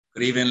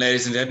Good evening,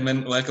 ladies and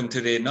gentlemen. Welcome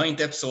to the 9th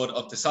episode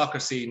of The Soccer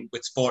Scene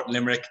with Sport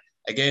Limerick.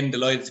 Again,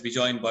 delighted to be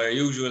joined by our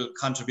usual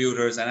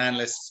contributors and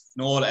analysts,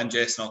 Noel and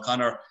Jason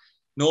O'Connor.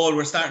 Noel,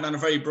 we're starting on a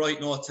very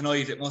bright note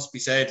tonight, it must be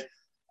said.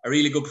 A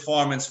really good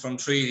performance from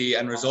Treaty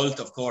and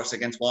result, of course,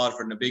 against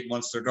Waterford in a big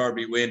Munster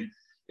Derby win.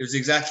 It was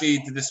exactly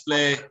the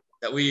display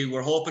that we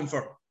were hoping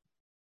for.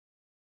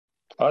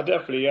 Oh,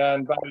 definitely, yeah,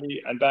 and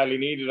badly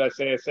needed, I'd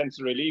say, a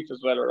sense of relief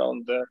as well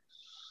around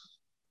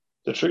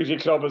the Treaty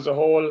club as a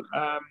whole.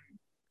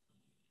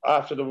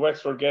 After the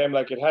Wexford game,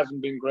 it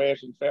hasn't been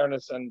great in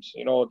fairness, and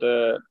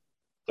the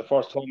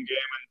first home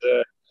game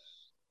and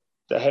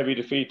the heavy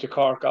defeat to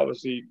Cork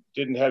obviously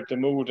didn't help the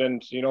mood,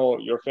 and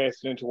you're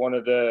facing into one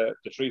of the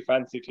three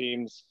fancy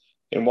teams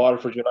in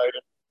Waterford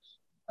United,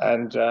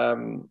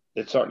 and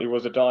it certainly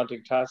was a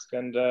daunting task,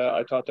 and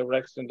I thought they were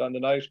excellent on the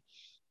night.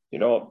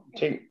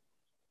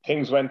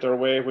 Things went their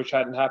way, which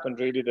hadn't happened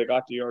really. They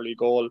got the early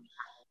goal.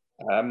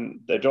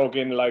 They dug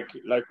in like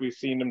we've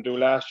seen them do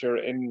last year,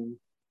 in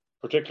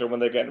particular when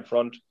they get in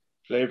front,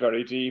 play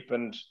very deep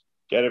and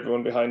get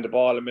everyone behind the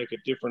ball and make it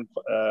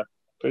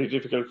pretty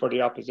difficult for the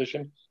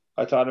opposition.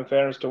 I thought, in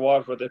fairness to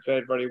Waterford, they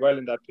played very well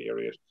in that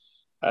period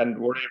and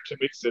were able to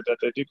mix it, that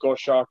they did go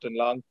short and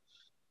long.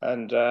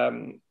 And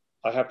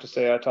I have to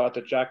say, I thought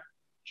that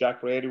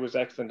Jack Brady was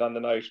excellent on the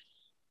night.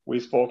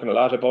 We've spoken a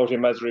lot about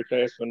him as a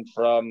replacement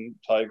from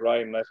Ty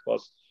Ryan, and I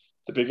suppose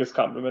the biggest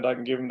compliment I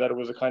can give him, that it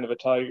was a kind of a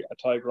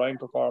Ty Ryan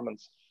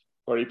performance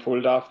where he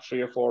pulled off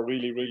 3 or 4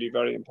 really, really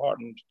very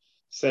important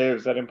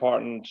saves at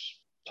important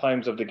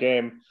times of the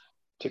game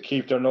to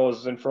keep their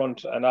noses in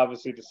front. And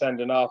obviously the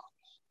sending off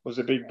was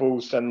a big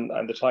boost, and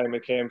the time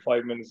it came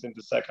 5 minutes into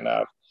the second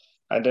half,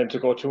 and then to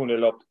go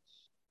 2-0 up,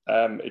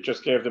 it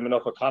just gave them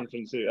enough of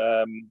confidence,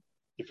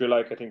 if you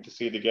like, I think, to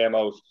see the game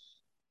out.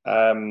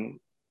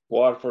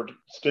 Waterford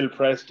still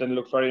pressed and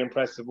looked very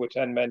impressive with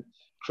 10 men,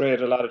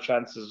 created a lot of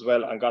chances as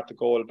well and got the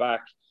goal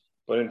back.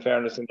 But in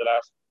fairness, in the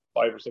last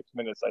 5 or 6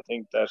 minutes, I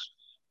think that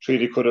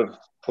Treaty could have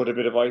put a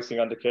bit of icing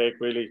on the cake,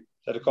 really.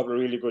 They had a couple of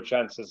really good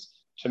chances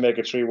to make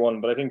it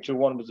 3-1, but I think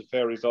 2-1 was a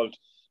fair result.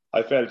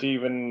 I felt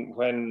even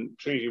when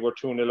Treaty were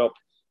 2-0 up,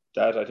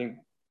 that I think,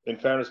 in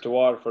fairness to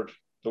Waterford,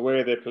 the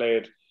way they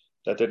played,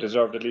 that they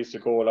deserved at least a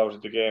goal out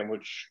of the game,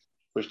 which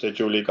they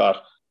duly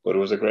got. But it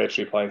was a great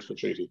 3 points for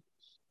Treaty.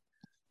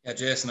 Yeah,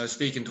 Jason, I was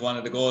speaking to one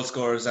of the goal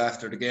scorers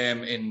after the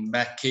game, in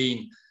Matt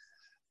Keane,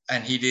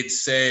 and he did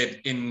say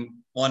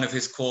in one of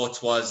his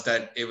quotes was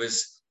that it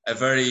was a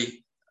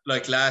very,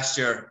 like last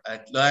year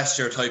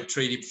type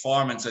Treaty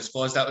performance. I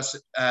suppose that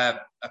was a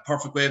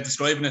perfect way of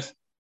describing it.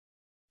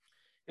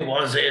 It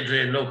was,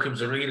 Adrian. Look, it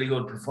was a really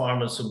good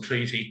performance from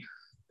Treaty.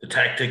 The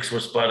tactics were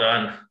spot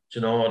on.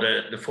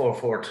 The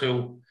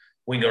 4-4-2,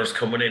 wingers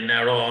coming in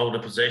narrow out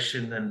of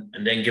possession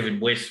and then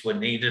giving width when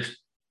needed.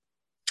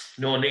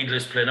 No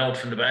needless playing out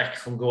from the back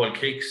from goal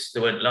kicks. They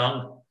went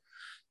long.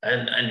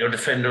 And your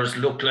defenders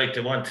looked like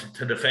they wanted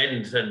to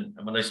defend. And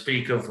when I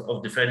speak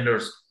of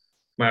defenders,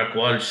 Mark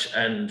Walsh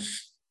and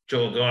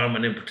Joe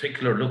Gorman in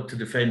particular looked to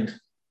defend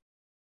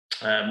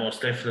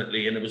most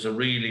definitely. And it was a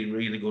really,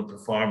 really good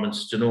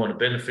performance. The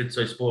benefits,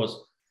 I suppose,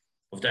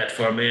 of that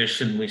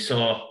formation. We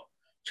saw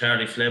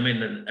Charlie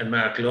Fleming and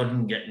Mark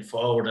Ludden getting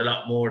forward a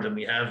lot more than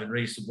we have in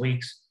recent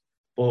weeks.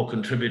 Both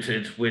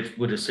contributed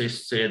with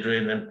assists,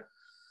 Adrian. And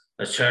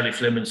that's Charlie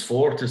Fleming's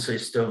 4th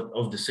assist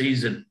of the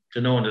season.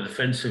 The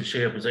defensive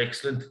shape was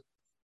excellent.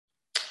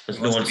 As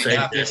no one said, the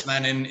happiest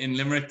man in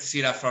Limerick to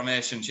see that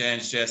formation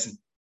change, Jason.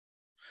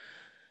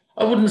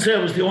 I wouldn't say I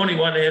was the only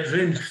one,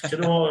 Adrian.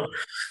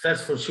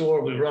 That's for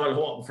sure. We were all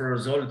hoping for a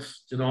result,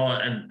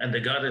 and they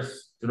got it.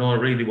 It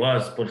really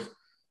was. But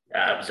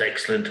yeah, it was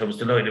excellent. I was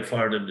delighted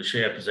for them. The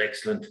shape was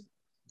excellent.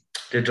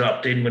 They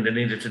dropped in when they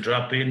needed to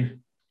drop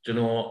in. In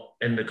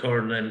the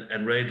Curran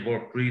and Red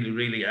worked really,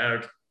 really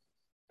hard.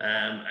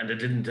 And they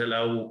didn't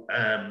allow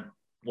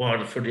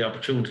Waterford the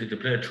opportunity to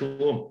play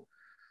through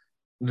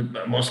them.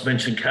 I must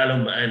mention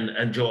Callum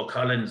and Joe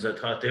Collins. I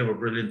thought they were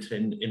brilliant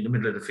in the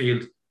middle of the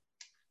field,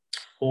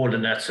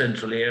 holding that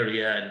central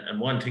area. And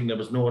one thing that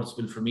was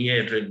noticeable for me,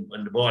 Adrian,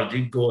 when the ball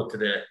did go to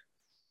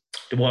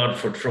the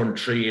Waterford front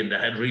three and they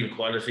had real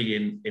quality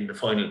in the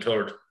final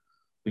third,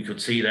 we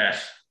could see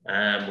that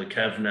with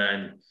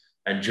Kavanagh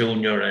and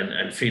Junior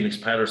and Phoenix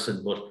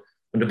Patterson. But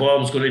when the ball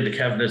was going into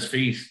Kavanagh's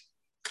feet,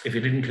 if he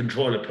didn't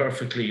control it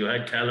perfectly, you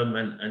had Callum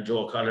and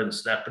Joe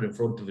Collins snapping in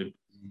front of him.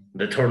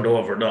 They turned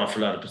over an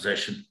awful lot of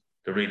possession.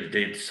 They really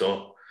did.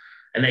 So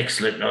an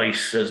excellent night.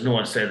 As no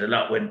one said, a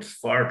lot went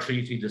for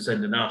Treaty to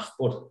sending off,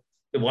 but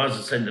it was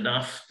a sending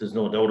off. There's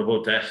no doubt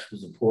about that. It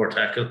was a poor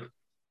tackle.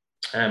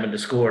 And they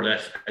scored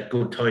at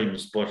good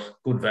times, but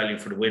good value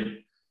for the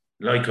win.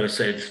 Like I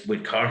said,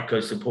 with Cork,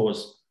 I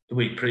suppose, the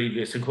week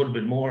previous, it could have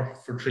been more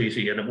for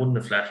Treaty and it wouldn't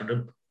have flattered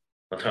them.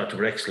 I thought they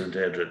were excellent,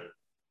 Adrian.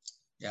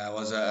 Yeah, it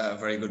was a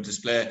very good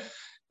display.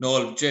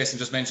 Noel, Jason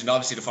just mentioned,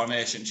 obviously, the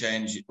formation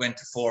change. It went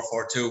to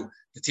 4-4-2.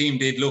 The team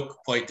did look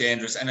quite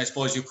dangerous. And I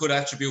suppose you could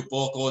attribute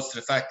both goals to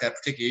the fact that,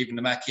 particularly even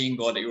the Matt Keane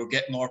goal, that you were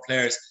getting more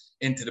players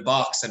into the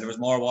box, and there was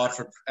more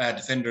Waterford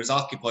defenders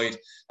occupied.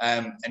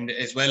 And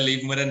as well,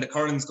 even within the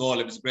Curran's goal,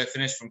 it was a great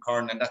finish from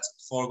Curran, and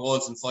that's 4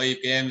 goals in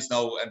 5 games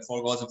now, and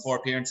 4 goals in 4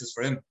 appearances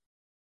for him.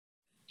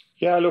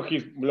 Yeah, look,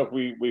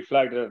 we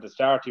flagged it at the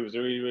start. He was a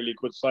really, really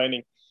good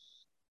signing.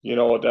 You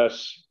know, that,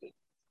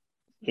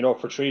 you know,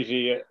 for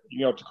Treaty, you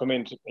know, to come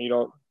in, you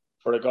know,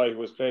 for a guy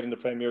who has played in the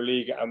Premier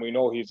League, and we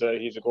know he's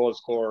a goal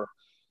scorer.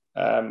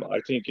 I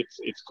think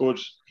it's good.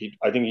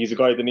 I think he's a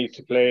guy that needs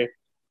to play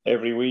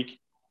every week,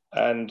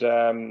 and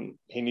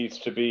he needs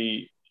to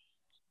be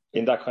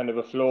in that kind of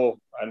a flow.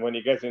 And when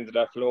he gets into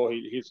that flow,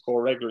 he'll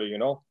score regularly, you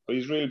know. But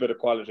he's a real bit of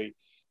quality.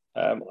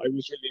 I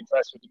was really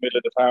impressed with the middle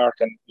of the park.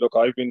 And look,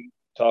 I've been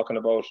talking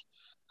about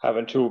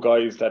having 2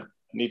 guys that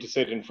need to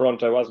sit in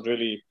front. I wasn't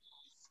really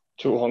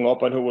too hung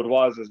up on who it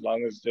was, as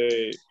long as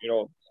they, you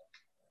know,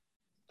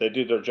 they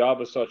did their job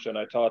as such. And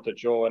I thought that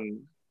Joe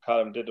and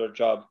Callum did their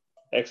job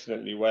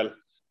excellently well.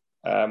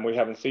 We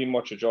haven't seen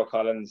much of Joe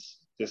Collins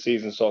this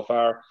season so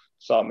far.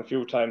 Saw him a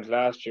few times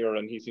last year,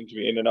 and he seemed to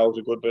be in and out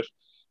a good bit.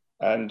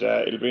 And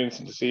it'll be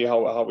interesting to see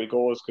how he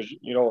goes, because,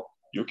 you know,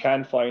 you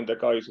can find that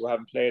guys who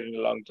haven't played in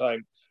a long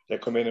time, they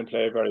come in and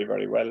play very,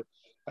 very well.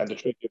 And the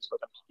trick is for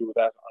them to do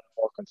that on a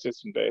more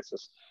consistent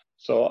basis.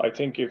 So I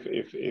think if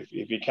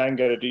he can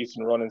get a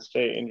decent run and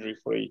stay injury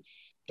free,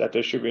 that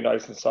they should be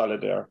nice and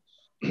solid there.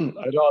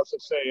 I'd also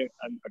say,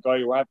 and a guy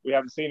who we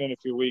haven't seen in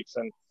a few weeks,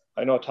 and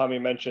I know Tommy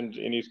mentioned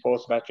in his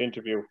post-match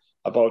interview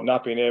about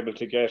not being able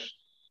to get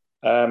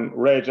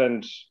Red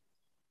and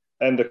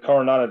the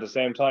Curran on at the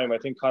same time. I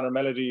think Connor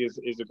Melody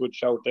is a good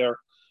shout there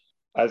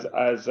as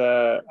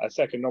a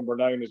second number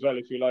 9 as well,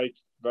 if you like.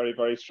 Very,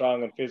 very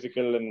strong and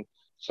physical, and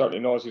certainly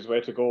knows his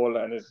way to goal,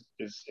 and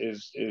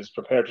is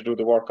prepared to do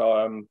the work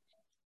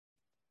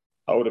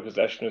out of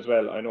possession as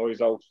well. I know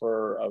he's out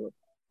for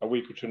a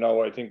week or 2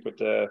 now, I think, with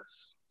the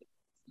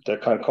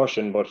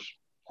concussion, but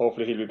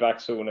hopefully he'll be back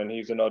soon. And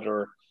he's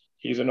another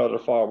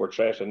forward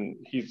threat, and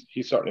he's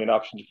certainly an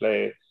option to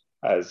play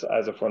as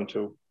a front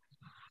 2.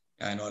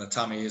 I know that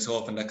Tommy is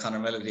hoping that Connor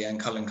Melody and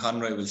Colin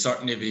Conroy will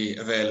certainly be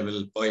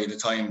available by the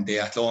time the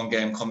Athlone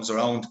game comes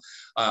around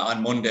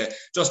on Monday.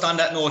 Just on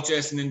that note,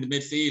 Jason, in the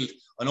midfield,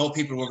 I know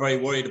people were very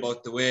worried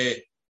about the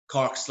way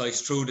Cork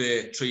sliced through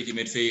the Treaty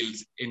midfield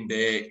in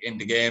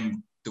the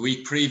game the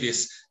week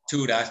previous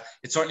to that.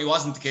 It certainly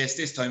wasn't the case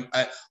this time.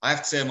 I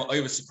have to say I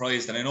was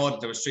surprised, and I know that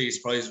there was 3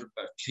 surprised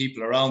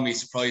people around me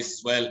surprised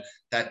as well,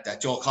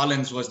 that Joe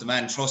Collins was the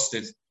man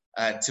trusted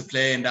to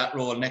play in that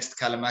role next to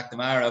Callum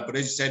McNamara. But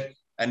as you said,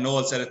 and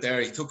Noel said it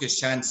there, he took his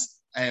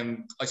chance.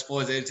 I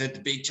suppose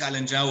the big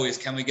challenge now is,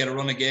 can we get a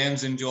run of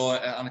games in Joe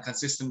on a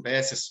consistent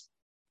basis?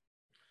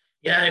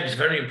 Yeah, it was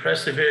very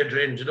impressive,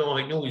 Adrian. You know,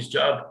 he knew his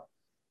job,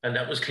 and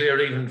that was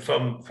clear even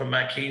from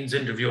Matt Keane's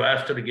interview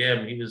after the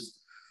game. He was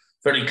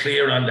very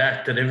clear on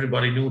that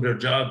everybody knew their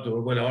job, they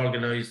were well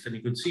organised, and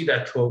you could see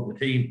that throughout the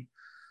team.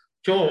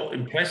 Joe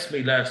impressed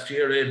me last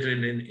year,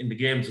 Adrian, in the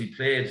games he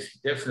played.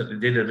 He definitely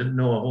did. I didn't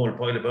know a whole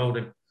pile about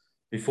him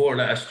before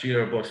last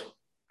year, but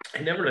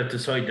he never let the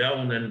side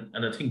down,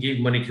 and I think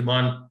even when he came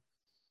on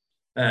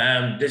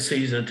this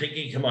season, I think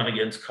he came on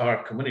against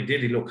Cork, and when he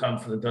did, he looked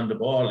confident on the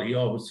ball. He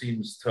always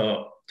seems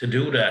to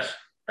do that.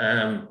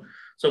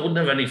 So I wouldn't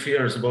have any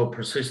fears about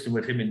persisting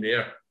with him in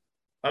there.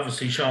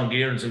 Obviously, Sean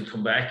Gearns will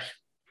come back,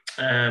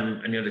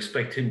 and you'd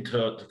expect him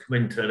to come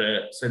into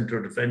the centre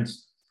of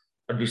defence.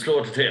 I'd be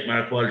slow to take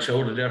Mark Walsh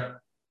out of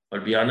there,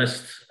 I'll be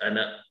honest. And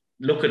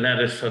looking at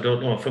it, I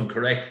don't know if I'm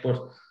correct,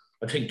 but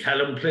I think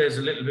Callum plays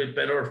a little bit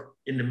better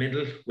in the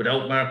middle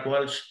without Mark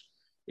Walsh.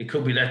 It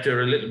could be that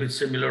they're a little bit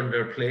similar in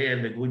their play,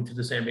 and they go into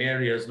the same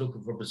areas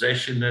looking for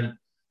possession,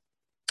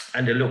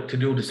 and they look to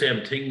do the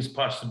same things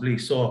possibly.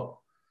 So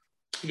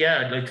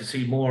yeah, I'd like to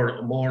see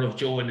more of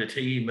Joe in the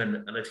team, and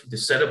I think the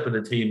setup of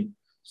the team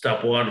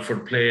stop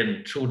Waterford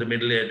playing through the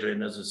middle,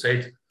 Adrian. As I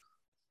said,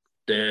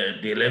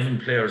 the 11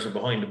 players are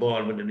behind the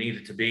ball when they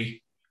needed to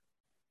be.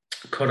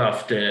 Cut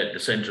off the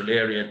central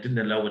area, didn't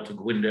allow it to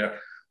go in there.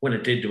 When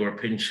it did, they were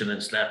pinching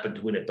and snapping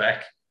to win it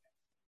back.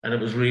 And it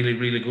was really,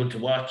 really good to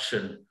watch.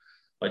 And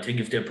I think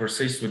if they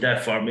persist with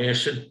that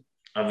formation,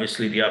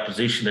 obviously the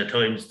opposition at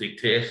times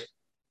dictate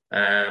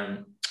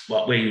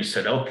what way you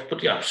set up,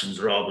 but the options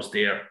are always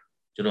there.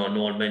 You know,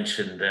 Noel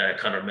mentioned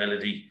Connor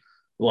Melody.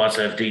 We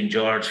also have Dean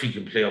George, he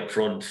can play up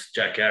front.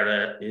 Jack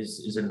Ara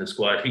is in the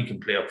squad, he can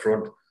play up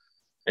front.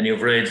 And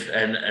you've Red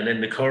and then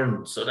the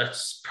Curran. So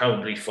that's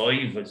probably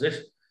 5, is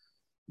it?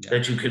 Yeah.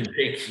 That you can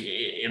pick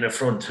in a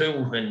front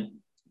 2, and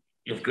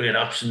you have great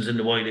options in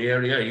the wide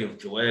area. You have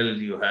Joel,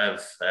 you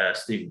have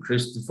Stephen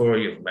Christopher,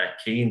 you have Matt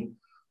Keane.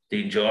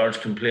 Dean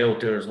George can play out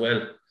there as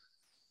well.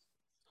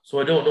 So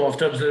I don't know if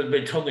that was a little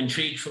bit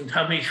tongue-in-cheek from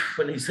Tommy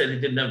when he said he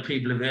didn't have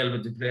people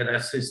available to play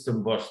that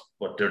system, but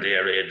they're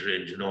there,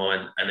 Adrian, you know,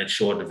 and it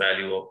showed the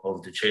value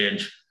of the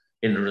change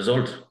in the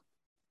result.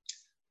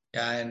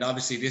 Yeah, and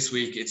obviously this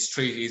week it's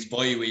Treaty's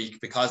bye week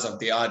because of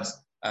the odd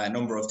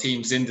number of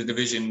teams in the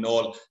division.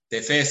 Noel, they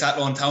face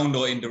Athlone Town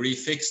though in the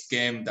refixed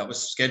game that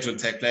was scheduled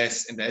to take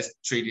place in the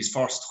Treaty's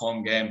first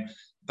home game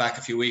back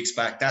a few weeks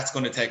back. That's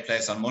going to take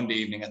place on Monday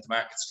evening at the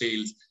Markets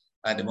Field.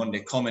 the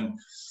Monday coming.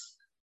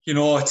 You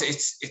know,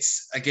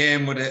 it's a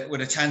game with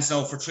a chance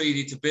now for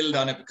Treaty to build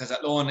on it, because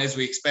Athlone, as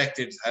we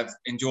expected, have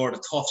endured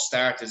a tough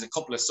start. There's a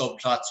couple of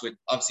subplots with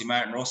obviously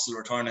Martin Russell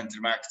returning to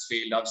the Markets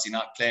Field, obviously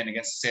not playing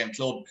against the same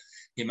club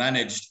he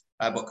managed,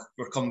 but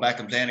we're coming back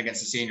and playing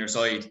against the senior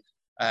side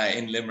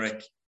in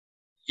Limerick.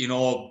 You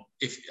know,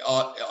 if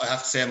I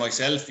have to say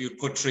myself, you'd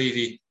put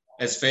Treaty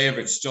as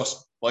favourites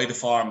just by the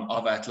form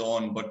of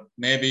Athlone, but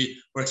maybe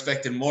we're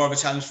expecting more of a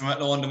challenge from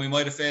Athlone than we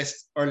might have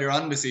faced earlier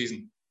on the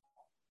season.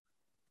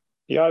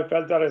 Yeah, I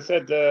felt that. I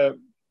said the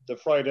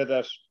Friday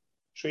that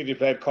Treaty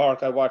played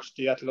Cork, I watched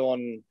the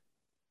Athlone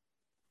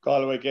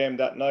Galway game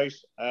that night,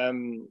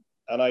 and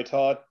I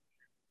thought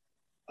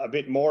a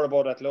bit more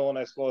about Athlone,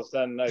 I suppose,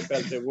 than I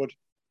felt they would.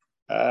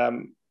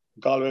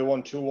 Galway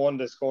won 2-1.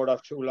 They scored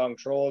off 2 long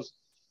throws,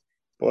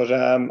 but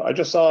I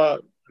just saw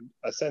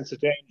a sense of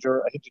danger,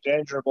 a hint of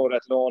danger about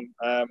Athlone.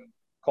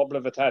 Couple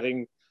of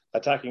attacking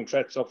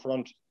threats up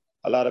front,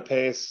 a lot of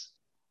pace.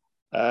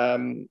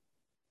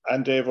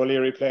 And Dave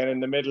O'Leary playing in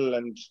the middle,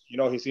 and you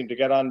know, he seemed to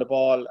get on the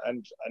ball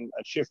and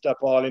shift that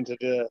ball into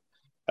the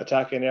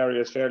attacking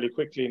areas fairly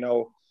quickly.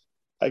 Now,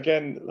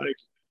 again, like,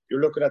 you're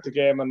looking at the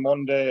game on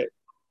Monday,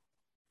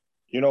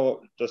 you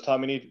know, does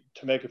Tommy need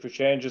to make a few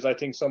changes? I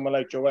think someone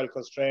like Joel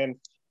Costrain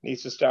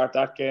needs to start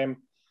that game.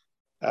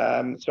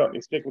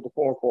 Certainly stick with the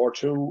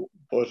 4-4-2,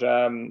 but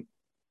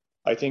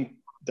I think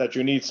that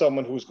you need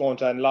someone who's going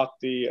to unlock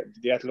the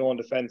Athlone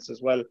defence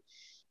as well.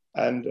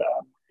 And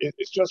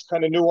it's just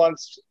kind of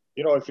nuanced,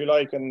 you know, if you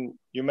like, and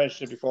you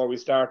mentioned it before we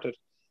started,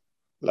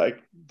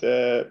 like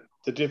the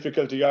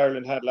difficulty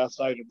Ireland had last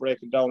night of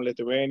breaking down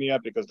Lithuania,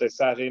 because they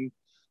sat in,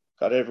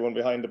 got everyone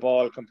behind the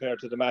ball, compared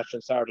to the match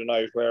on Saturday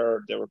night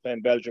where they were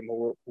playing Belgium,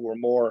 who were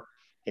more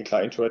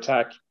inclined to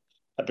attack,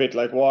 a bit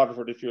like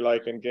Waterford, if you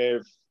like, and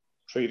gave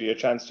Treaty a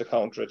chance to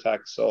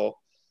counter-attack. So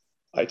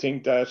I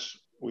think that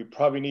we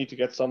probably need to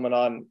get someone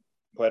on,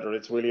 whether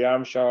it's Willie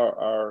Armshaw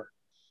or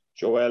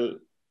Joel,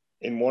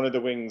 in one of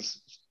the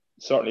wings,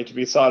 certainly to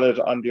be solid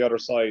on the other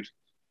side,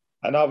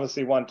 and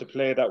obviously want to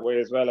play that way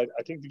as well.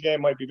 I think the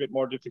game might be a bit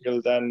more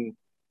difficult than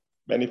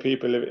many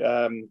people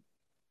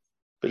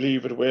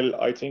believe it will.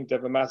 I think they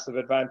have a massive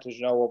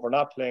advantage now over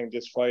not playing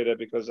this Friday,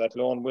 because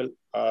Athlone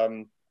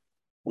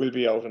will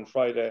be out on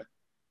Friday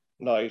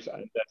night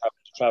and then have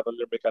to travel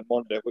Limerick on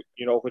Monday,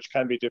 which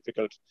can be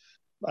difficult.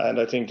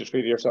 And I think the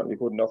Treaty are certainly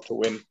good enough to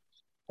win,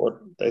 but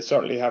they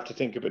certainly have to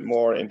think a bit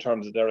more in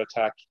terms of their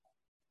attack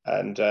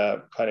and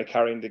kind of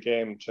carrying the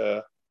game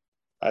to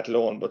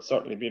Athlone, but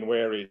certainly being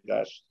wary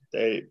that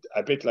they,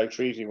 a bit like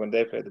Treaty, when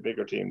they play the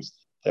bigger teams,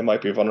 they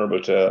might be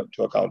vulnerable to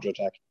a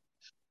counter-attack.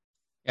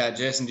 Yeah,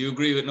 Jason, do you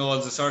agree with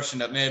Noel's assertion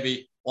that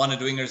maybe one of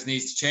the wingers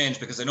needs to change?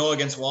 Because I know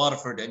against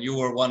Waterford, and you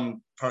were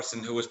one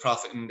person who was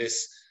profiting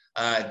this,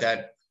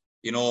 that,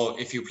 you know,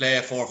 if you play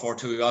a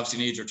 4-4-2, you obviously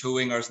need your 2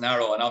 wingers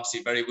narrow and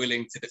obviously very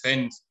willing to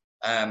defend.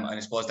 And I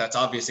suppose that's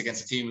obvious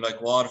against a team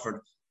like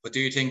Waterford. But do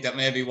you think that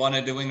maybe one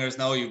of the wingers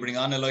now, you bring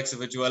on the likes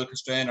of a Joel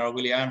Costrain or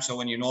Willie Armshaw,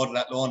 when you know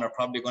that Athlone are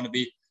probably going to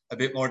be a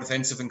bit more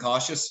defensive and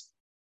cautious?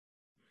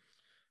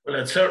 Well,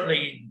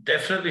 I'd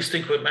definitely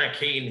stick with Matt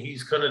Keane.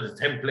 He's kind of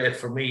the template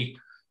for me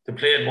to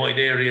play in wide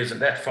areas in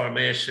that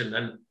formation.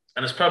 And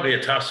it's probably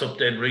a toss-up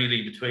then,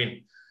 really,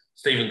 between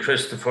Stephen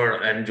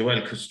Christopher and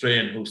Joel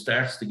Costrain, who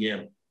starts the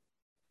game.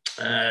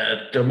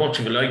 They're much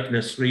of a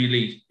likeness,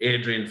 really,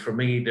 Adrian, for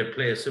me. They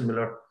play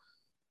similar.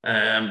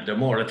 They're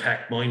more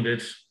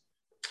attack-minded.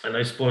 And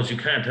I suppose you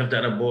can't have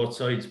that on both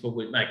sides, but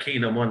with Matt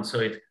Keane on one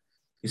side,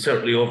 he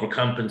certainly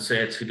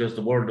overcompensates. He does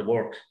the world of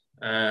work.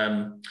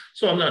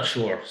 So I'm not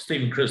sure.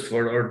 Stephen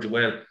Christopher or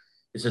Joel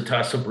is a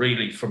toss-up,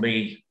 really, for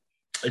me.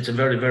 It's a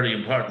very, very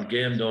important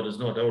game, though. There's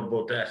no doubt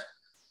about that.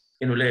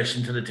 In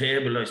relation to the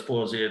table, I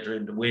suppose,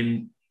 Adrian, the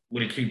win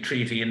will keep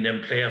Treaty in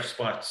them playoff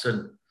spots,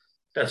 and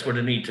that's where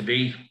they need to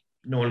be.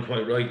 Noel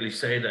quite rightly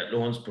said that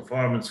Loan's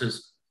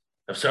performances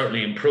have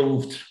certainly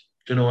improved,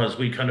 you know, as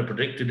we kind of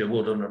predicted they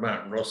would under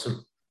Martin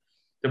Russell.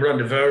 They were on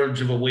the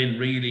verge of a win,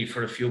 really,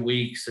 for a few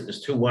weeks. It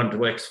was 2-1 to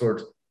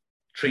Wexford,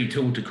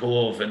 3-2 to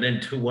Cove, and then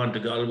 2-1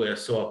 to Galway.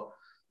 So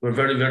we're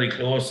very, very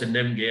close in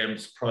them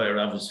games prior,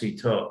 obviously,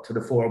 to the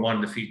 4-1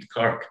 defeat to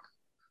Cork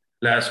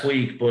last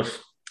week. But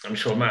I'm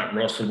sure Martin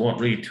Russell won't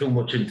read too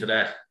much into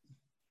that.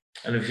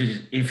 And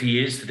if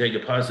he is to take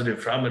a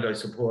positive from it, I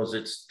suppose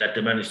it's that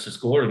they managed to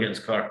score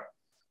against Cork,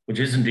 which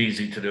isn't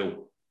easy to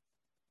do.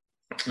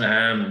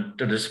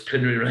 The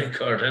disciplinary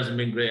record hasn't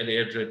been great,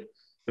 Adrian.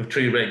 We have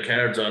 3 red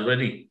cards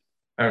already.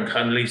 Aaron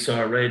Connolly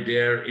saw a red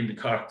there in the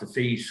Cork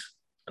defeat.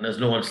 And as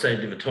Noel said,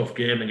 they have a tough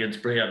game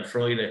against Bray on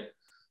Friday.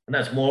 And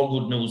that's more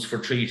good news for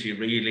Treaty,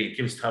 really. It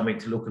gives Tommy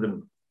to look at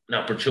him an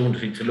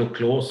opportunity to look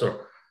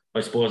closer,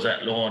 I suppose,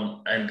 at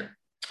Loan. And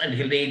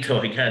he'll need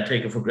to. He can't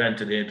take it for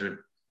granted, Adrian.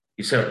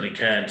 He certainly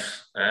can't.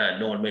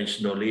 Noel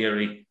mentioned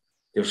O'Leary.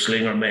 They have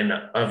Slinger men,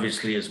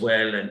 obviously, as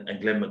well,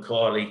 and Glenn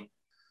McCauley.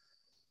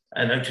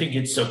 And I think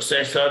it's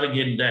success out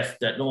again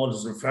that Noel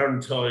is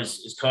referring to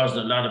is causing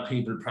a lot of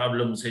people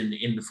problems in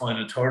the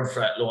final third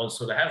for Athlone.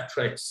 So they have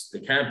threats. They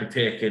can't be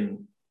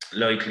taken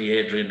lightly,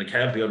 Adrian. They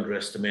can't be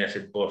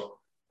underestimated. But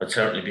I'd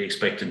certainly be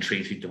expecting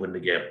Treaty to win the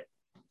game.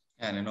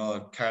 And I know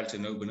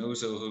Carlton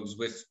Ubenuzo, who's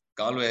with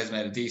Galway, has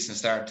made a decent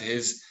start to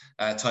his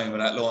time with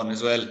that loan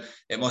as well.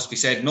 It must be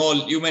said.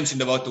 Noel, you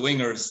mentioned about the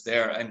wingers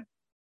there, and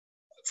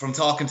from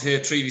talking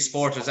to Treaty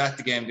supporters at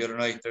the game the other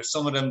night, there's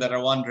some of them that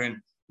are wondering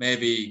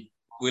maybe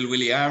will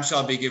Willie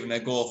Armshaw be given a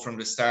go from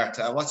the start?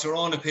 What's your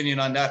own opinion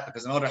on that?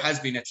 Because I know there has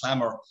been a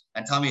clamour,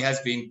 and Tommy has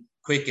been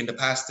quick in the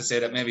past to say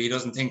that maybe he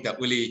doesn't think that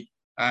Willie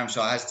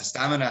Armshaw has the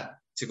stamina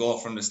to go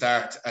from the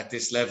start at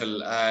this level.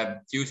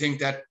 Do you think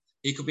that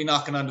he could be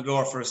knocking on the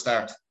door for a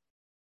start?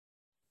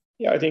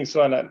 Yeah, I think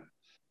so. And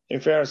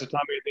in fairness to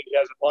Tommy, I think he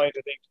has a point.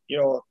 I think,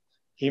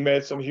 he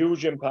made some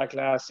huge impact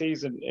last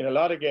season in a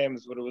lot of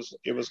games, but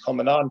it was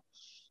coming on,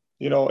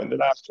 in the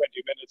last 20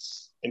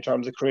 minutes in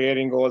terms of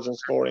creating goals and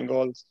scoring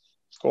goals.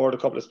 Scored a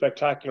couple of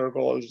spectacular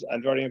goals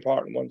and very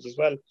important ones as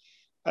well.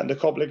 And the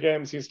couple of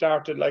games he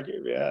started,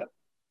 it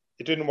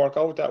didn't work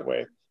out that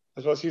way.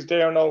 I suppose he's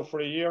there now for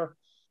a year.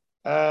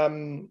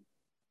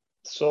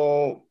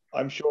 So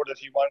I'm sure that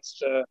he wants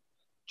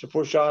to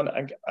push on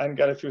and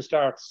get a few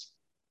starts.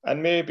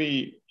 And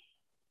maybe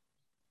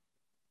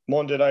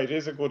Monday night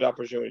is a good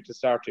opportunity to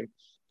start him,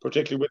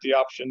 particularly with the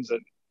options. And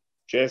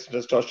Jason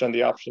has touched on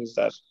the options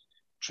that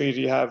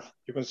Treaty have.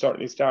 You can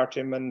certainly start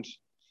him. And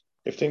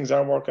if things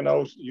aren't working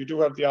out, you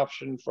do have the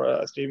option for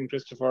a Stephen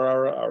Christopher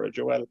or a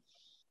Joel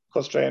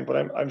Custrain.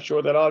 But I'm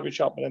sure they'll all be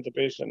chopping at the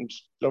bit. And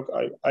look,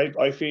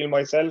 I feel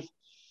myself,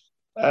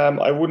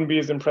 I wouldn't be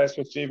as impressed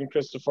with Stephen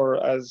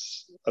Christopher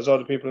as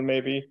other people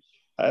may be.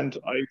 And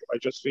I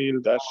just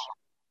feel that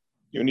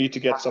you need to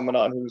get someone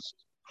on who's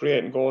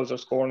creating goals or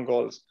scoring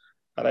goals.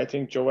 And I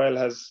think Joel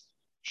has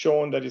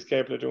shown that he's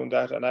capable of doing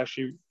that. And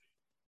actually,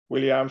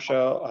 Willie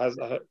Armshaw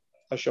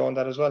has shown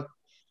that as well.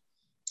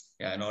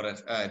 Yeah, I know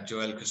that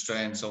Joel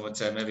Custrain, so would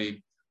say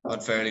maybe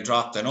unfairly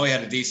dropped. I know he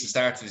had a decent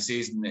start to the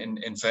season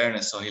in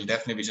fairness, so he'll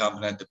definitely be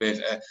chomping at the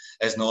bit,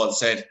 as Noel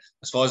said.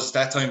 I suppose it's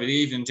that time of the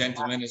evening,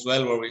 gentlemen, as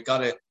well, where we've got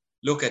to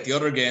look at the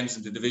other games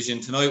in the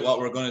division. Tonight, what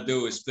we're going to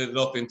do is split it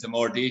up into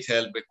more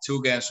detail with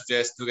 2 games for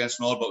Jason, 2 games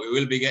for Noel, but we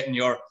will be getting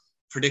your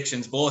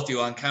predictions, both of you,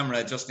 on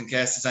camera, just in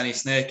case there's any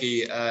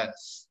snaky,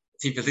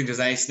 people think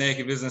there's any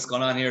snaky business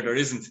going on here. There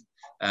isn't,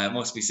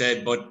 must be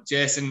said. But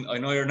Jason, I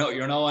know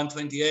you're now on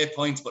 28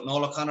 points, but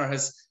Noel O'Connor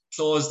has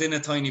closed in a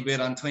tiny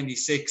bit on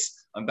 26.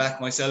 I'm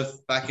back myself,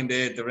 back in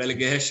the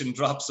relegation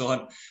drop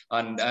zone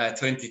on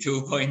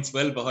 22 points,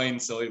 well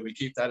behind. So we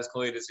keep that as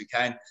quiet as we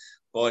can.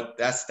 But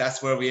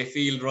that's where we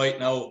feel right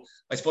now.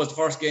 I suppose the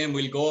first game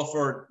we'll go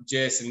for,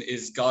 Jason,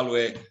 is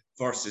Galway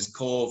versus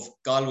Cove.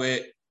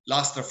 Galway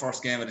lost their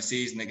first game of the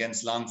season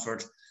against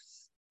Longford.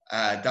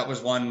 That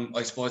was one,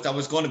 I suppose, that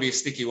was going to be a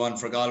sticky one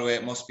for Galway,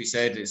 it must be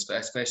said,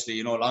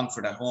 especially,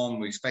 Longford at home.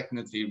 We're expecting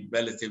it to be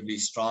relatively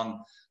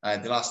strong.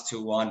 They lost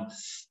 2-1.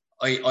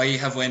 I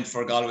have went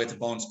for Galway to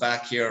bounce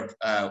back here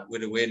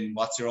with a win.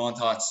 What's your own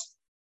thoughts?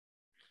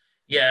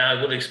 Yeah,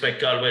 I would expect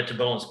Galway to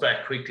bounce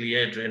back quickly,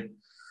 Adrian.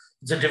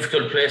 It's a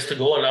difficult place to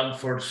go,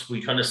 Longford.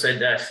 We kind of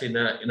said that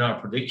in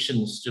our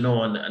predictions,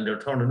 and they're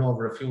turning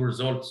over a few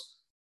results.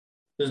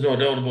 There's no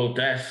doubt about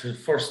that. The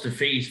first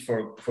defeat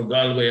for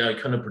Galway, I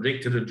kind of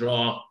predicted a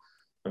draw.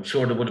 I'm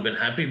sure they would have been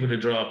happy with a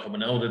draw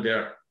coming out of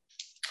there.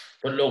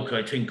 But look,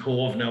 I think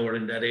Cove now are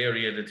in that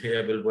area of the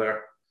table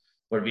where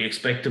we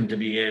expect them to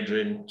be,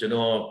 Adrian.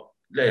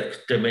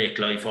 They make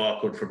life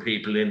awkward for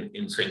people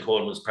in St.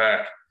 Colman's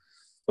Park.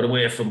 But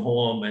away from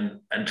home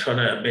and trying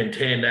to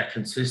maintain that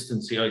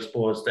consistency, I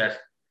suppose, that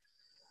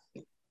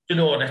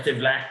that they've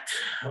lacked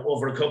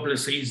over a couple of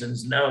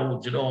seasons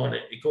now, and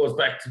it goes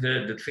back to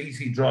the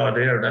Treaty draw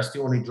there. That's the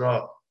only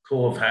draw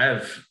Cove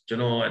have,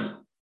 and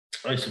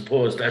I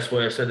suppose that's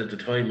why I said at the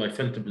time I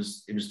felt it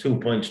was 2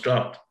 points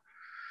dropped.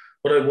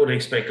 But I would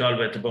expect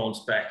Galway to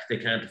bounce back. They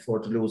can't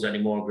afford to lose any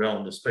more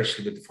ground,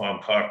 especially with the form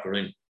Cork are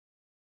in.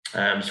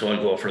 So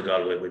I'll go for a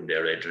Galway win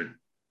there, Adrian.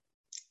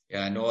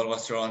 Yeah, Noel,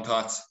 what's your own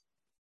thoughts?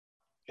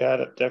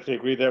 Yeah, definitely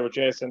agree there with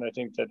Jason. I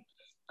think that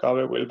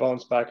Galway will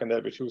bounce back and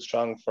they'll be too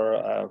strong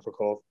for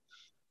Cove.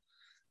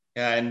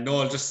 Yeah, and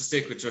Noel, just to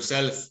stick with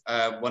yourself,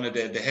 one of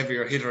the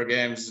heavier hitter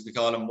games, as we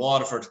call them,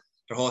 Waterford,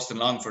 they're hosting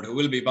Longford, who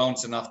will be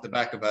bouncing off the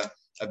back of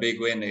a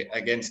big win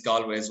against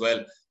Galway as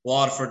well.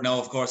 Waterford now,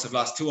 of course, have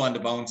lost 2 on the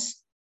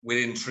bounce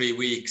within 3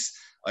 weeks.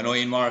 I know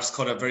Ian Morris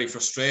cut a very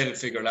frustrated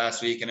figure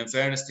last week, and in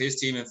fairness to his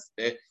team,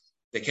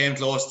 they came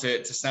close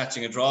to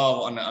snatching a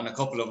draw on a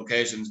couple of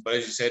occasions. But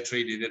as you said,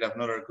 Treaty did have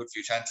another good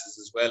few chances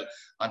as well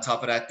on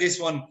top of that. This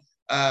one,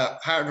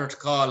 harder to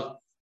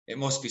call, it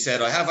must be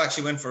said. I have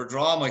actually went for a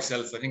draw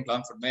myself. I think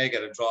Longford may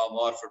get a draw in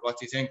Waterford. What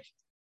do you think?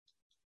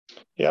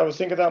 Yeah, I was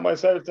thinking that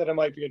myself, that it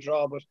might be a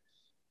draw, but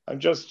I'm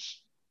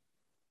just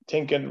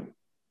thinking,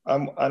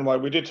 and while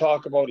we did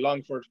talk about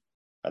Longford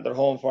and their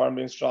home form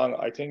being strong,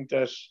 I think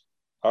that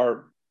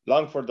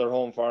Longford, their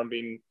home form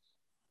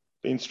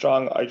being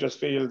strong, I just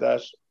feel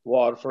that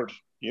Waterford,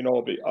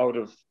 out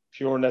of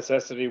pure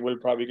necessity, will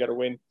probably get a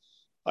win.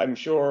 I'm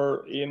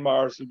sure Ian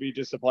Morris will be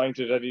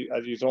disappointed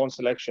at his own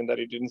selection that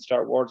he didn't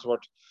start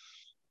Wordsworth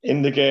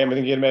in the game. I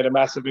think he had made a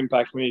massive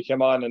impact when he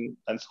came on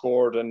and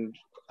scored and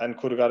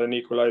could have got an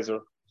equaliser.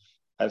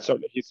 and so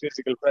his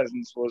physical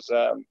presence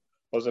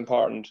was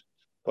important.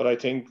 But I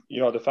think,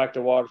 the fact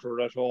that Waterford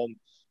are at home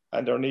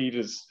and their need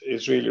is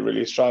really,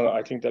 really strong,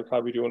 I think they'll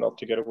probably do enough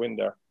to get a win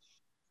there.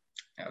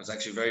 I was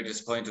actually very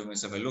disappointed with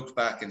myself. I looked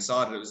back and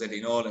saw that it was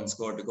Eddie Nolan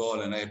scored the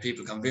goal, and I had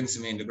people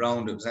convincing me in the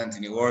ground it was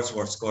Anthony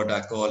Wordsworth scored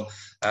that goal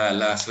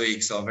last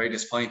week. So I'm very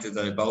disappointed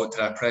that I bowed to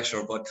that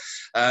pressure. But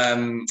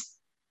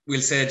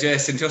we'll say,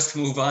 Jason, just to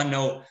move on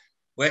now,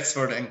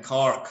 Wexford and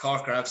Cork.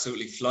 Cork are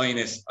absolutely flying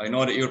it. I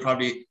know that you'll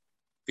probably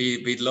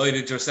be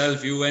delighted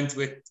yourself. You went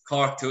with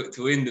Cork to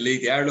win the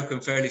league. They are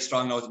looking fairly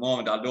strong now at the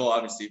moment, although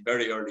obviously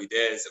very early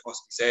days, it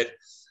must be said.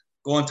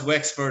 Going to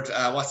Wexford,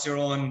 what's your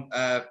own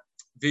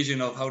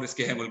vision of how this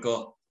game will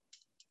go?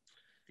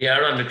 They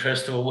are on the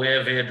crest of a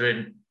wave,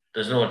 Adrian.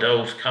 There's no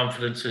doubt.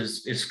 Confidence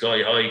is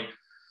sky high.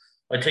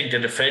 I think the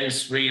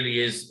defence really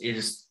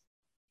is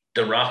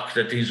the rock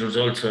that these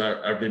results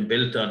are being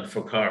built on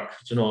for Cork.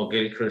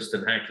 Gilchrist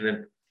and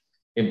Hackett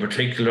in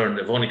particular, and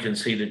they've only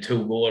conceded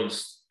 2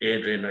 goals,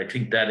 Adrian. I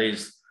think that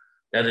is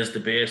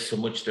the base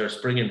from which they're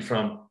springing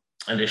from,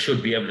 and they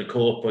should be able to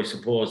cope, I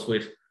suppose,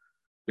 with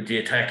the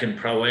attacking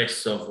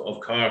prowess of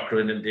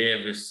Corcoran and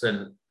Davis,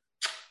 and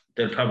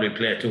they'll probably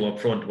play 2 up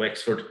front.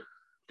 Wexford,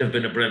 they've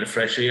been a breath of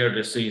fresh air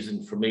this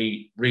season for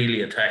me,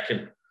 really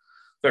attacking.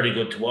 Very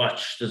good to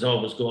watch. There's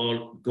always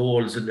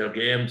goals in their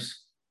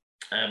games,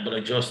 but I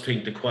just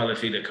think the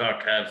quality that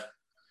Cork have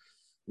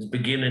is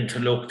beginning to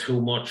look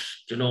too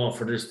much,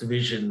 for this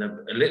division.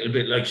 A little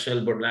bit like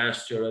Shelbourne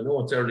last year. I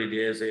know it's early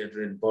days,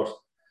 Adrian, but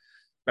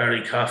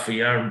Barry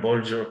Coffey, Aaron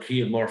Bulger,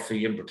 Keane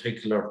Murphy in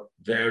particular,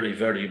 very,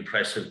 very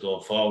impressive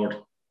going forward.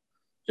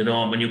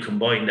 When you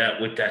combine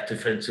that with that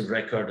defensive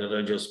record that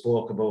I just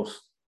spoke about,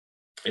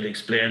 it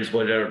explains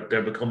why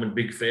they're becoming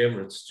big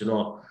favourites.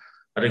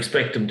 I'd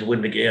expect them to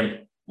win the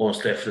game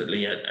most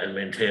definitely and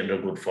maintain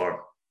their good form.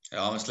 I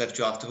almost left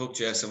you off the hook,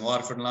 Jason.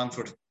 Waterford and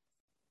Longford.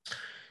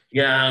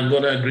 Yeah, I'm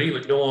going to agree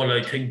with Noel.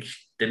 I think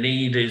the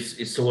need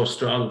is so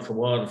strong for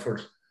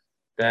Waterford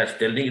that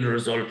they'll need a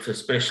result,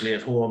 especially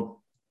at home.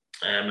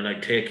 And I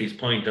take his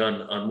point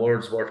on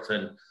Wordsworth,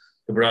 and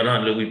they brought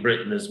on Louis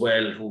Britton as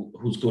well,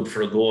 who's good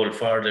for a goal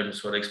for them.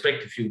 So I'd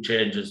expect a few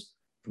changes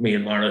for me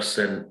and Morris,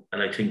 and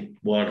I think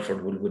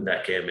Waterford will win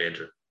that game,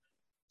 Adrian.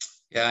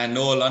 Yeah, and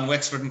Noel on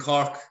Wexford and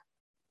Cork.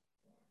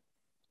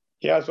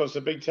 Yeah, so it's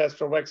a big test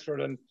for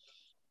Wexford, and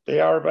they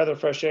are a breath of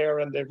fresh air,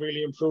 and they've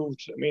really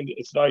improved. I mean,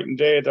 it's night and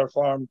day, their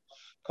form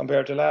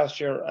compared to last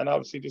year, and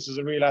obviously this is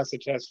a real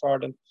acid test for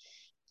them.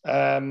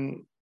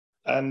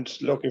 And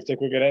look, if they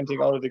could get anything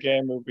out of the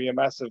game, it would be a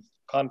massive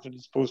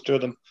confidence boost to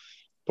them.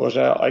 But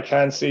I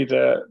can't see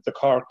the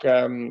Cork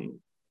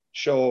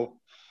show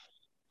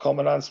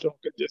coming unstuck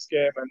in this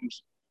game, and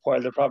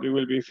while there probably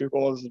will be a few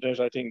goals in it,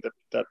 I think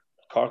that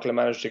Cork will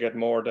manage to get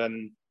more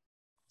than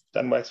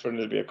Wexford,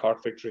 and it'll be a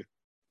Cork victory.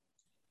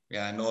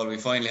 Yeah, Noel, we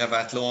finally have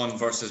Athlone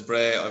versus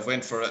Bray. I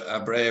went for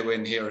a Bray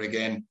win here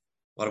again.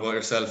 What about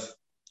yourself?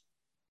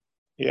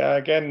 Yeah,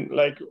 again,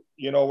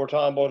 we're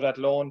talking about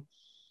Athlone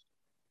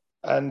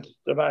and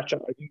the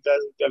matchup. I think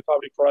they'll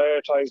probably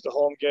prioritise the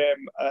home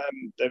game.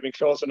 They've been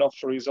close enough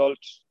to result.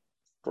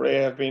 Bray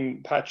have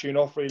been patchy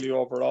enough really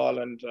overall,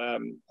 and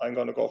I'm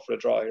going to go for a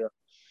draw here.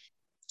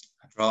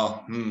 A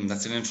draw.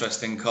 That's an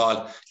interesting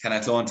call. Can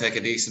Athlone take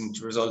a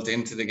decent result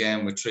into the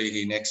game with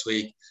Treaty next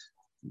week?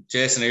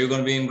 Jason, are you going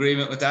to be in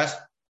agreement with that?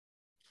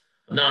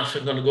 I'm not.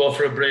 I'm going to go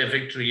for a Bray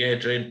victory,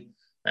 Adrian.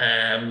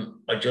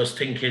 I just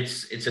think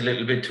it's a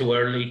little bit too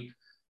early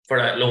for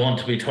Athlone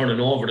to be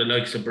turning over the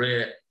likes of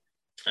Bray.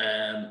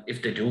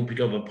 If they do pick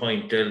up a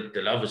point,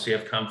 they'll obviously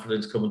have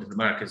confidence coming to the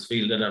Markets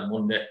Field and on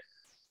Monday.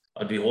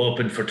 I'd be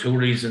hoping for 2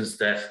 reasons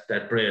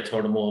that Bray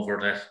turn them over,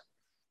 that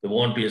they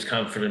won't be as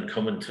confident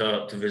coming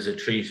to visit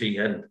Treaty,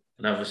 and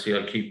obviously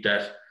I'll keep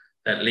that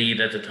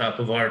lead at the top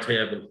of our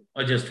table.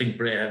 I just think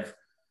Bray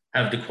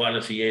have the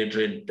quality,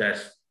 Adrian,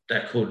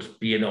 that could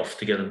be enough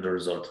to get them the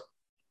result.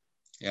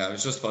 Yeah, I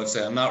was just about to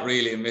say, I'm not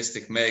really a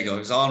Mystic Mega. I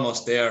was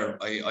almost there.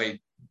 I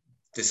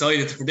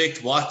decided to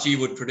predict what you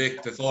would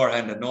predict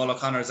beforehand, and Noel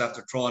O'Connor's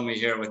after throwing me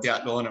here with the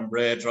Athlone and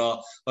Bray draw.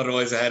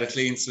 Otherwise, I had a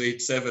clean sweep,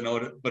 7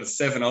 out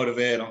of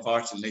 8,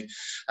 unfortunately.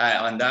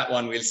 On that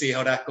one, we'll see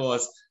how that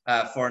goes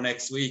for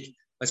next week.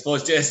 I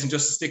suppose, Jason,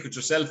 just to stick with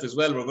yourself as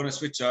well, we're going to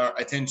switch our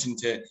attention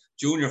to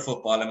junior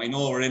football. And we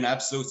know we're in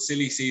absolute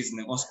silly season,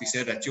 it must be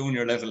said, at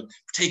junior level,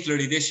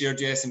 particularly this year,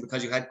 Jason,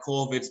 because you had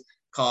COVID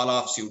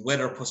call-offs, you had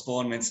weather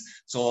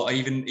postponements. So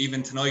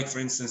even tonight, for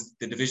instance,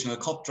 the divisional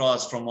cup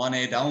draws from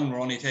 1A down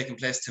were only taking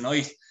place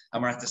tonight,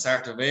 and we're at the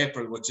start of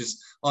April, which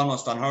is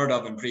almost unheard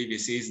of in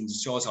previous seasons.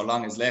 It shows how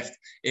long is left.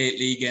 8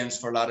 league games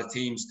for a lot of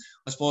teams.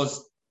 I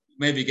suppose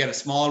maybe get a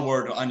small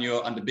word from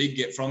you on the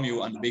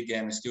big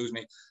game,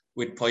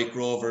 with Pike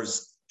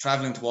Rovers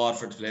travelling to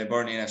Waterford to play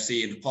Burnie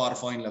FC in the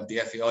quarter-final of the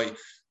FAI.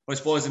 But I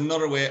suppose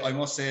another way, I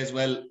must say as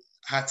well,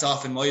 hats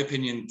off, in my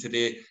opinion, to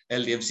the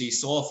LDMC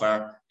so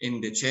far in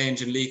the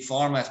change in league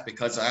format,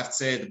 because I have to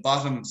say the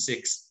bottom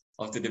 6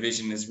 of the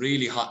division is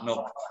really hotting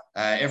up.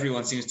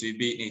 Everyone seems to be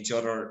beating each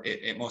other.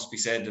 It must be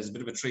said there's a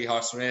bit of a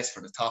 3-horse race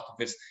for the top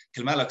of it.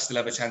 Kilmallock still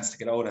have a chance to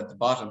get out at the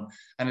bottom.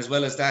 And as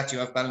well as that, you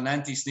have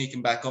Ballinanty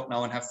sneaking back up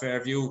now and have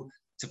Fairview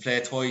to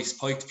play twice,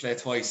 Pike to play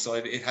twice. So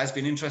it has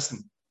been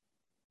interesting.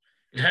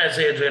 It has,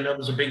 Adrian. I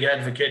was a big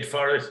advocate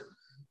for it.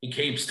 It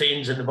keeps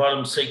teams in the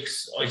bottom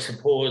 6, I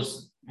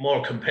suppose,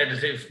 more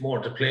competitive, more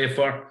to play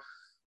for.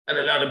 And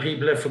a lot of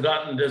people have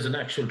forgotten there's an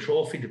actual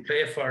trophy to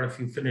play for if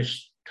you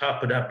finish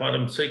top of that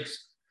bottom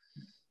 6.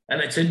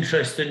 And it's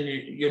interesting,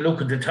 you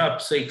look at the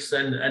top 6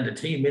 and the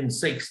team in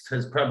 6th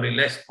has probably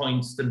less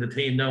points than the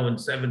team now in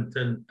 7th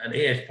and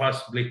 8th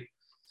possibly.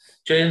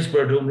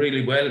 Janesborough doing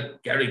really well.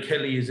 Gary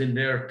Kelly is in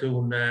there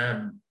doing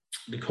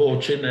the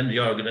coaching and the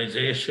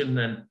organisation,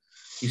 and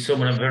he's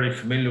someone I'm very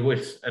familiar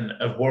with and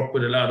I've worked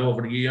with a lot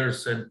over the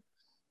years, and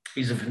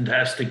he's a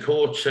fantastic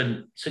coach.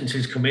 And since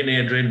he's come in,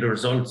 Adrian, the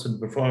results and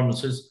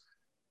performances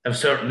have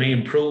certainly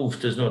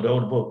improved. There's no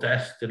doubt about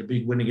that. Did a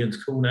big win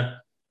against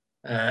Kuna.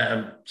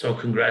 So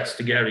congrats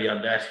to Gary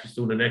on that. He's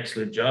doing an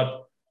excellent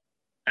job.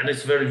 And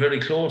it's very, very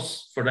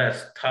close for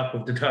that top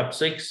of the top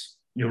 6.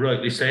 You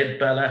rightly said,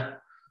 Bala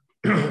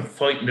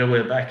fighting their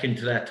way back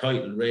into that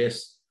title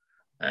race.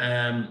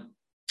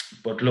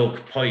 But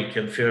look, Pike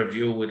and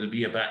Fairview, it'll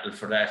be a battle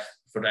for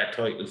that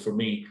title for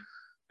me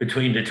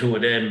between the two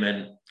of them.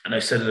 And I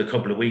said it a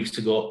couple of weeks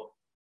ago,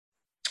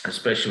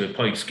 especially with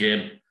Pike's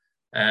game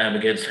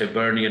against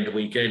Hibernian the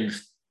weekend.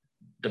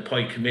 The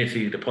Pike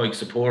committee, the Pike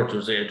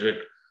supporters, Adrian,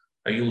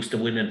 are used to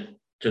winning.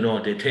 You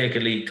know, they take a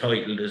league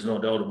title, there's no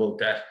doubt about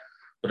that.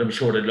 But I'm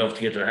sure they'd love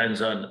to get their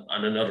hands on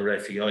another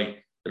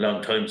FEI. A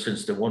long time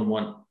since they won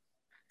one.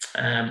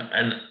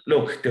 And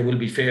look, there will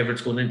be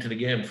favourites going into the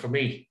game for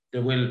me.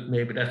 There will,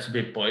 maybe that's a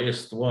bit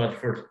biased. The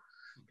Waterford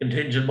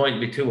contingent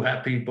mightn't be too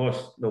happy,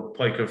 but look,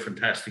 Pike are a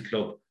fantastic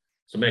club.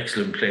 Some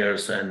excellent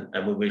players, and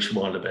we wish them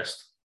all the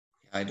best.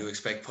 I do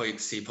expect Pike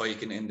to see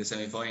Pike in the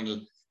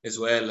semi-final as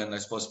well. And I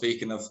suppose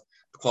speaking of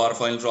the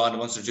quarter-final draw in the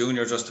Munster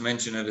Junior, just to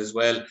mention it as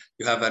well,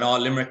 you have an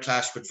all-Limerick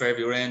clash with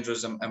Fairview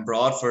Rangers and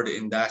Broadford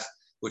in that,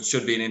 which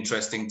should be an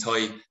interesting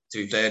tie to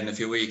be played in a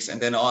few weeks.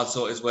 And then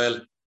also as well,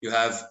 you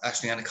have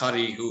Ashling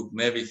Anacotty, who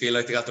maybe feel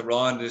like they got the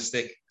raw end of the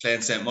stick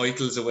playing St.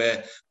 Michael's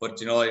away.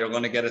 But, you know, you're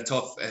going to get a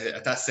tough,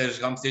 at that stage of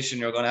competition,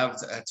 you're going to have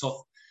a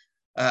tough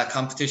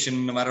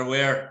competition no matter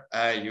where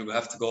you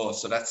have to go.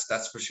 So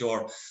that's for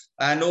sure.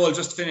 And Noel,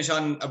 just to finish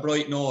on a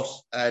bright note,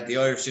 the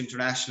Irish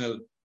international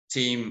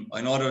team,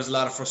 I know there was a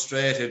lot of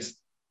frustrated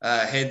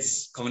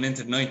heads coming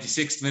into the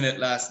 96th minute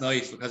last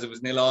night because it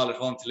was 0-0 at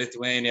home to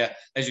Lithuania.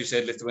 As you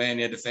said,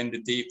 Lithuania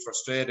defended deep,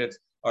 frustrated.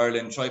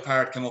 Ireland, Troy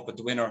Parrott came up with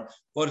the winner.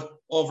 But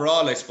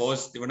overall, I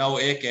suppose, they were now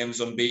 8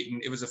 games unbeaten.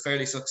 It was a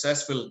fairly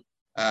successful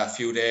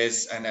few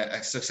days and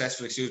a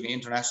successful,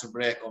 international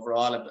break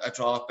overall. A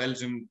draw with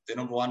Belgium, the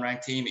number 1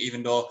 ranked team,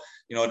 even though,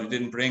 you know, they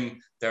didn't bring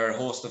their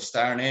host of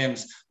star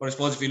names. But I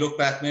suppose if you look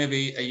back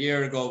maybe a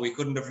year ago, we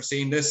couldn't have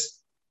foreseen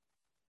this.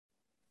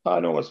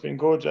 I know it's been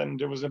good,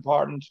 and it was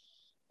important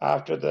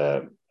after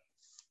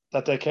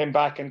that they came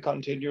back and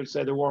continued,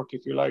 say, the work,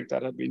 if you like,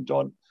 that had been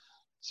done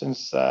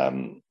since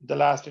the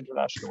last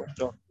international was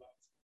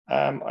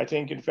done. I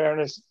think, in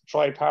fairness,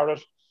 Troy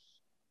Parrott,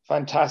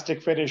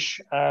 fantastic finish.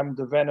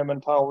 The venom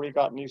and power he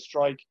got in his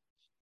strike.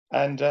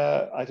 And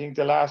I think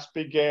the last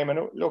big game, and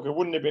look, it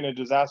wouldn't have been a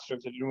disaster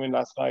if they didn't win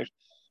last night.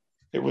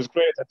 It was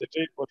great that they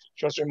did, but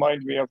just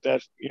reminded me of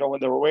that, you know,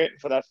 when they were waiting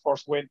for that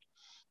first win,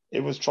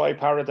 it was Troy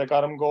Parrott that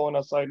got him going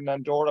outside in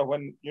Andorra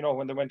when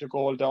they went to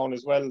goal down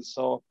as well.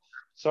 So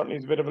certainly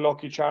it's a bit of a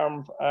lucky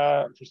charm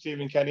for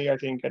Stephen Kenny, I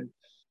think. And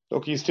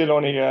look, he's still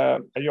only a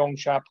young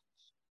chap,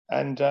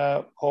 and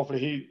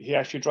hopefully he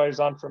actually drives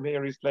on from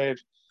here. He's played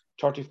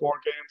 34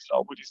 games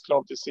now with his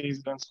club this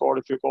season and scored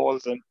a few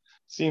goals, and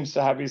seems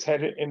to have his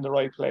head in the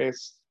right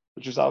place,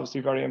 which is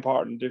obviously very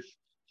important if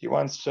he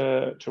wants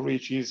to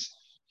reach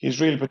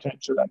his real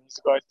potential. And he's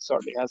a guy that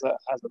certainly has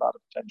a lot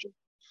of potential.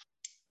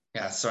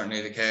 Yeah,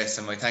 certainly the case.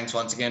 And my thanks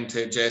once again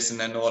to Jason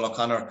and Noel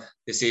O'Connor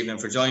this evening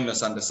for joining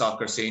us on the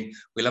Soccer Scene.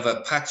 We'll have a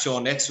packed show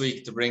next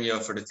week to bring you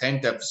for the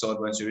 10th episode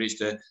once we reach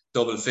the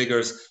double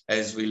figures,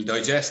 as we'll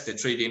digest the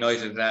Treaty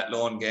United and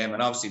Athlone game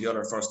and obviously the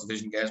other first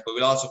division games. But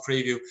we'll also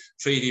preview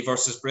Treaty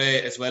versus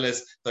Bray, as well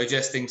as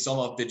digesting some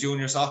of the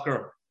junior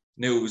soccer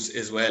news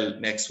as well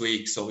next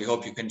week. So we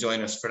hope you can join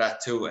us for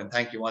that too. And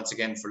thank you once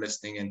again for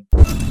listening in.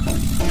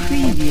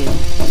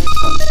 Preview.